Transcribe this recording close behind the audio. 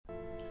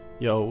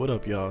Yo, what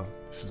up, y'all?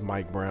 This is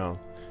Mike Brown,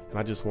 and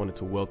I just wanted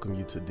to welcome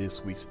you to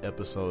this week's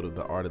episode of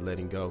The Art of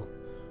Letting Go.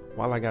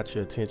 While I got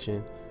your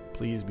attention,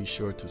 please be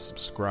sure to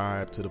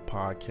subscribe to the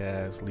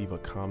podcast, leave a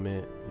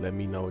comment, let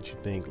me know what you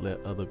think, let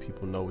other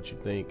people know what you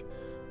think.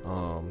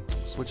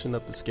 Switching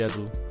up the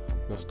schedule, I'm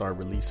going to start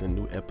releasing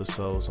new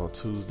episodes on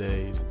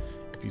Tuesdays.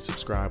 If you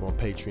subscribe on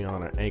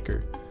Patreon or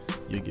Anchor,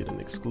 you'll get an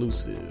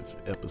exclusive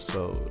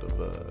episode of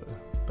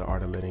The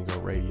Art of Letting Go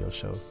radio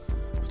show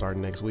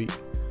starting next week.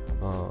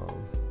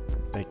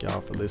 Thank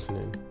y'all for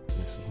listening.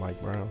 This is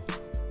Mike Brown.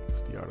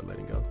 It's The Art of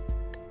Letting Go.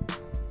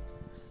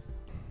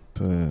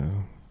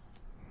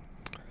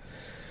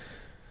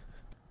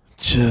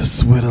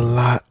 Just with a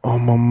lot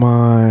on my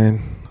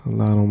mind.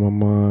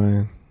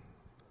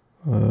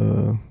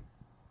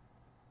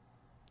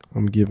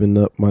 I'm giving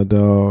up my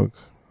dog.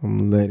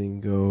 I'm letting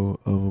go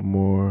of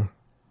Amore.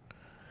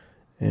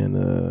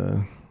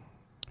 And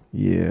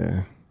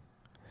yeah.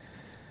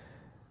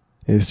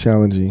 It's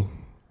challenging.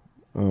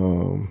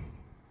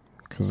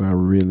 Because I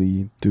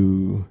really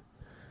do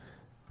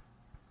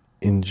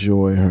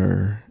enjoy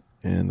her,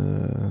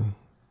 and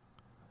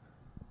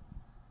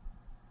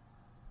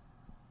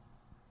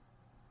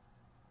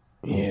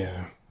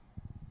yeah,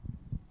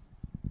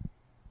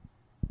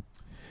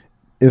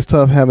 it's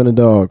tough having a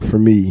dog for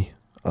me.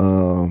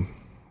 I'm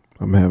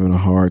having a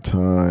hard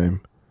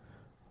time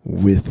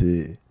with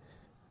it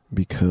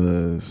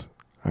because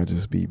I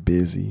just be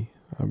busy.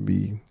 I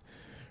be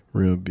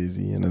real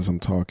busy, and as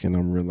I'm talking,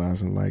 I'm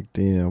realizing like,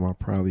 damn, I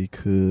probably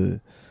could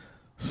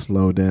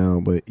slow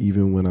down, but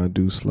even when I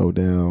do slow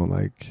down,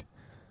 like,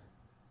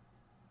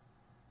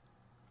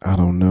 I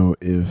don't know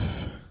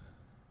if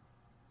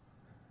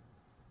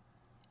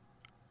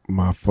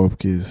my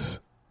focus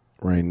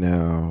right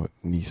now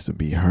needs to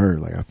be her.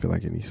 Like, I feel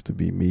like it needs to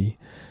be me,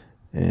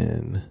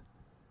 and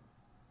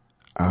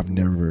I've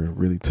never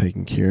really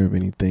taken care of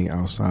anything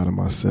outside of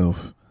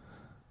myself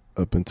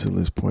up until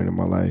this point in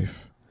my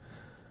life.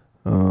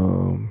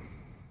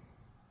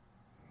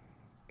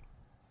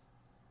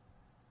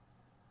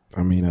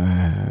 I mean,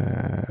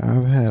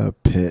 I've had a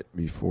pet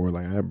before.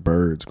 Like, I had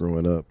birds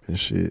growing up and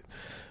shit,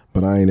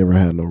 but I ain't never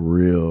had no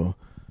real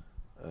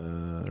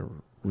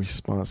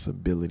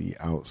responsibility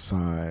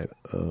outside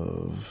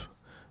of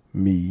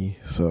me.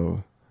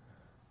 So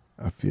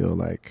I feel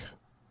like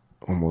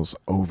almost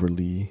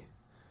overly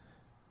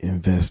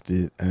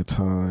invested at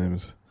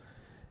times.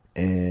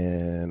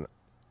 And,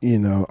 you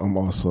know, I'm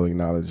also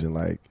acknowledging,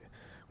 like,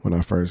 when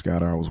I first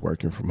got her, I was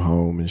working from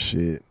home and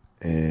shit.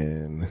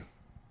 And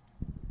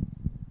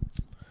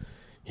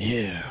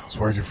yeah, I was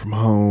working from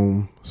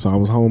home. So I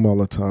was home all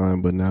the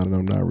time, but now that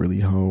I'm not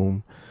really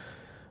home,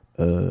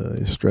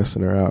 it's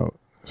stressing her out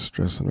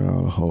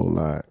a whole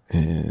lot.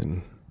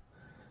 And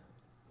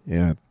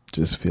yeah, I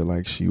just feel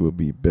like she would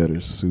be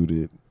better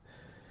suited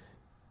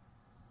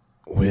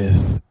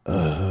with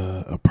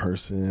a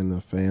person,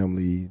 a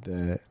family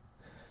that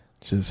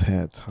just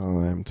had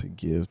time to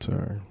give to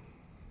her.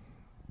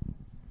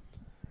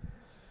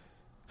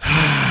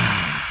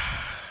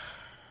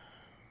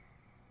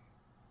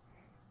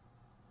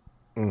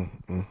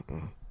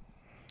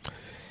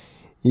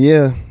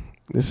 Yeah,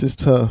 this is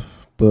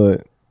tough,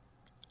 but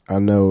I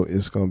know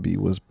it's going to be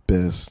what's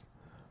best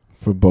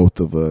for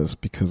both of us,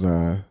 because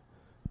I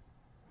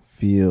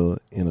feel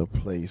in a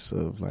place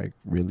of like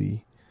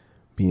really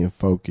being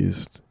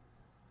focused,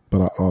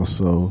 but I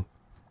also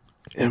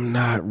am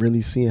not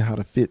really seeing how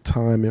to fit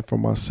time in for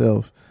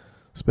myself,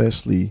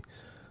 especially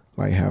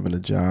like having a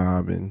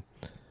job and,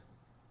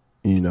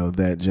 you know,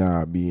 that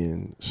job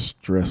being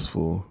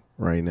stressful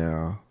right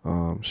now.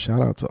 Shout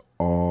out to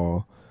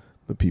all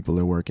the people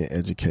that work in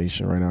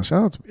education right now.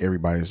 Shout out to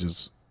everybody that's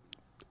just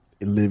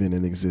living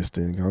and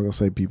existing. I'm gonna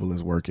say people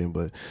that's working,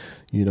 but,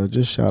 you know,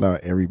 just shout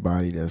out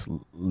everybody that's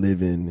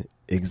living,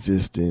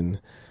 existing,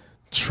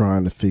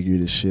 trying to figure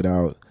this shit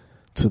out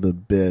to the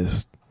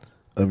best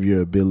of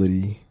your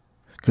ability,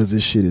 because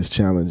this shit is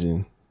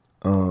challenging.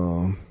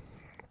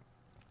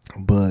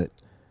 But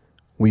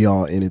we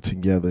all in it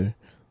together.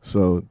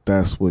 So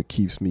that's what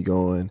keeps me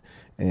going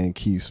and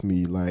keeps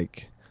me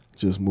like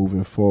just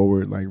moving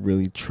forward, like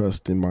really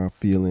trusting my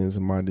feelings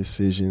and my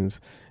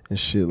decisions and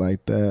shit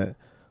like that.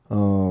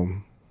 I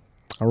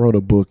wrote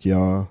a book,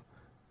 y'all,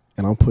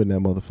 and I'm putting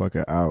that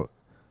motherfucker out.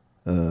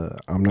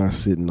 I'm not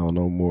sitting on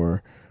no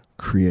more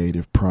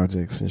creative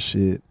projects and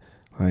shit.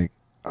 Like,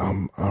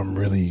 I'm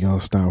really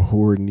gonna stop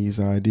hoarding these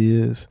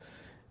ideas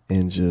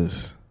and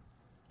just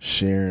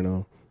sharing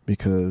them,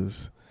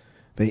 because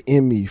they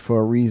in me for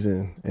a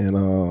reason, and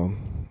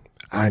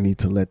I need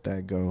to let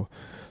that go.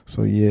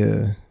 So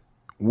yeah,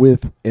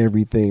 with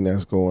everything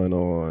that's going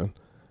on,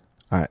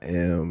 I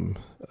am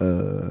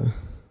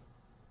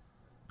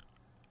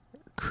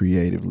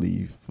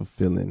creatively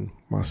fulfilling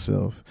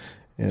myself.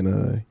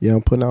 And yeah,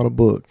 I'm putting out a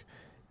book,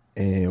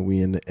 and we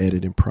in the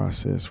editing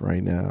process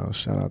right now.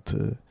 Shout out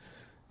to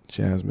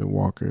Jasmine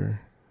Walker,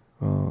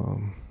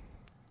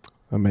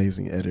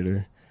 amazing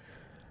editor.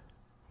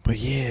 But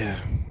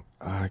yeah,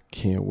 I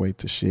can't wait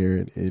to share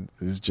it. It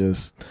is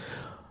just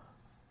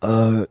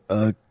a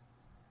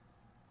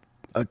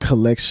a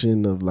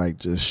collection of like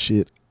just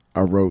shit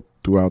I wrote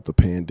throughout the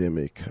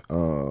pandemic.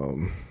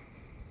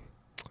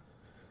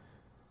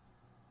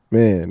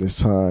 Man,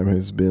 this time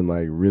has been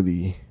like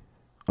really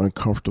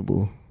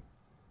uncomfortable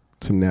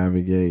to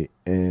navigate,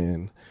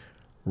 and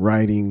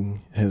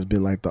writing has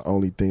been like the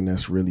only thing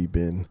that's really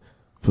been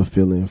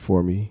fulfilling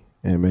for me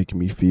and making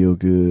me feel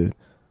good,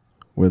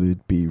 whether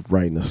it be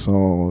writing a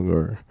song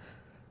or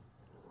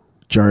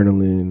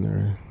journaling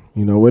or,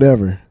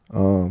 whatever.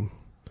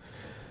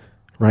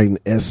 Writing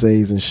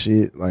essays and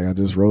shit. Like, I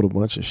just wrote a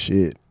bunch of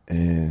shit,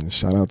 and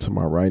shout out to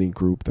my writing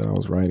group that I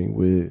was writing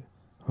with,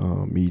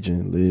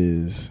 Mejan,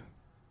 Liz,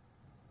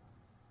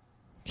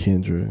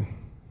 Kendra.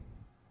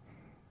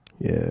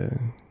 Yeah.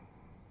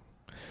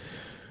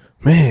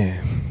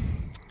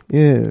 Man.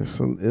 Yeah,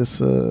 so it's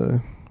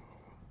a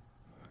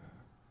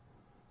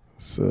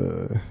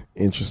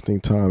interesting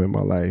time in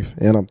my life.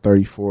 And I'm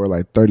 34.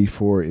 Like,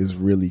 34 is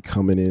really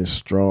coming in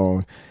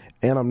strong.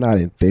 And I'm not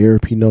in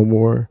therapy no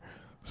more.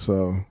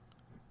 So,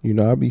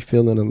 I be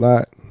feeling a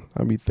lot.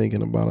 I be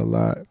thinking about a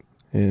lot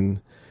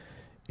and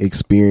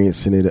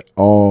experiencing it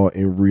all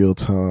in real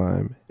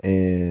time.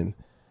 And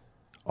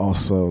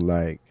also,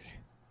 like,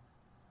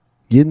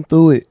 getting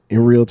through it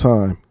in real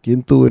time.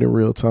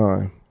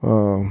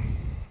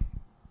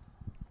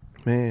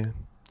 Man.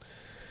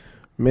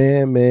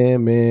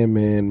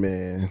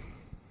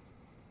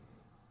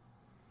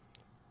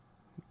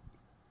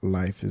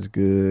 Life is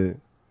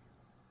good.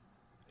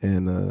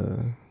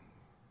 And,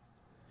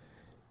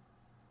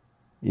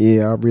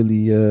 yeah, I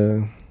really,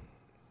 I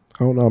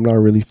don't know. I'm not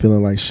really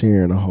feeling like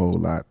sharing a whole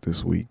lot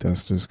this week.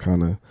 That's just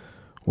kind of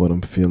what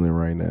I'm feeling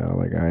right now.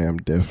 Like, I am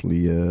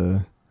definitely,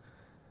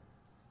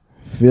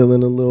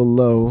 feeling a little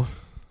low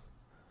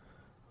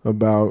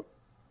about,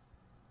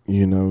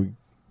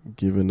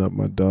 giving up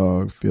my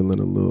dog, feeling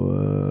a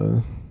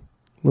little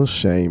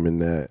shame in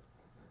that.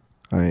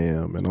 I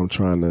am, and I'm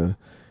trying to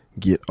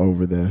get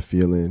over that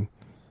feeling.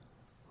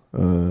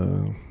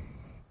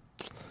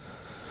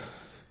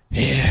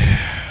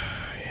 Yeah.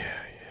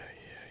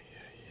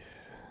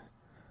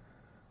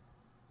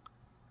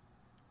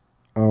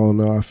 I don't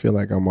know. I feel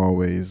like I'm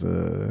always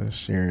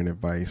sharing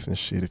advice and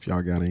shit. If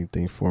y'all got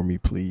anything for me,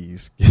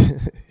 please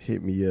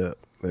hit me up.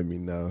 Let me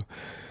know.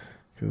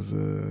 Because,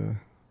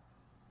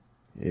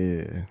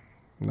 yeah,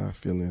 I'm not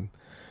feeling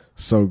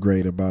so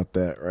great about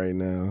that right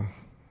now.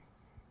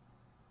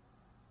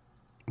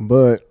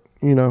 But,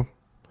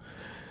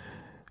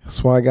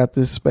 that's why I got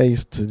this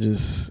space to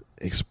just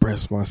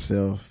express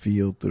myself,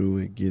 feel through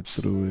it, get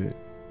through it,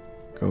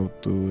 go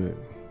through it,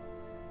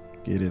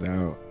 get it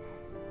out.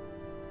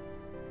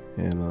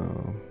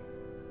 And,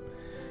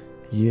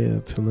 yeah,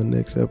 till the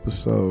next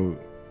episode,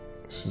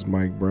 this is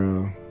Mike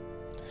Brown.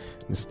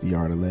 This is The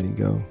Art of Letting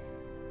Go.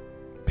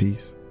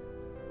 Peace.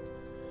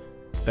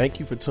 Thank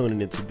you for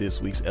tuning into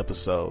this week's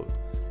episode.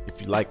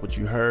 If you like what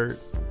you heard,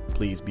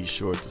 please be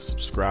sure to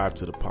subscribe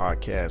to the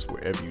podcast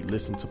wherever you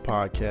listen to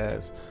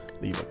podcasts.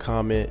 Leave a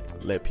comment.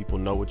 Let people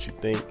know what you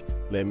think.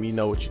 Let me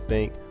know what you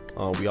think.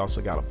 We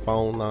also got a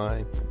phone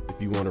line.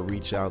 If you want to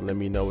reach out, let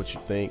me know what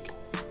you think.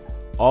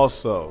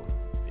 Also,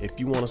 if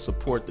you want to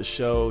support the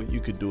show, you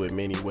could do it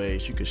many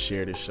ways. You could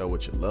share this show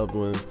with your loved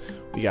ones.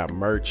 We got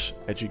merch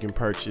that you can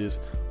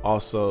purchase.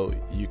 Also,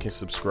 you can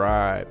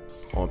subscribe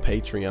on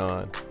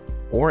Patreon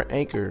or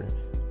Anchor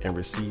and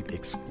receive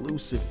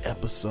exclusive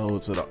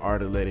episodes of The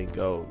Art of Letting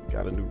Go. We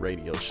got a new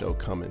radio show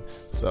coming.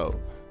 So,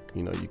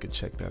 you can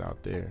check that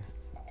out there.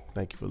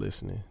 Thank you for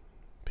listening.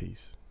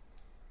 Peace.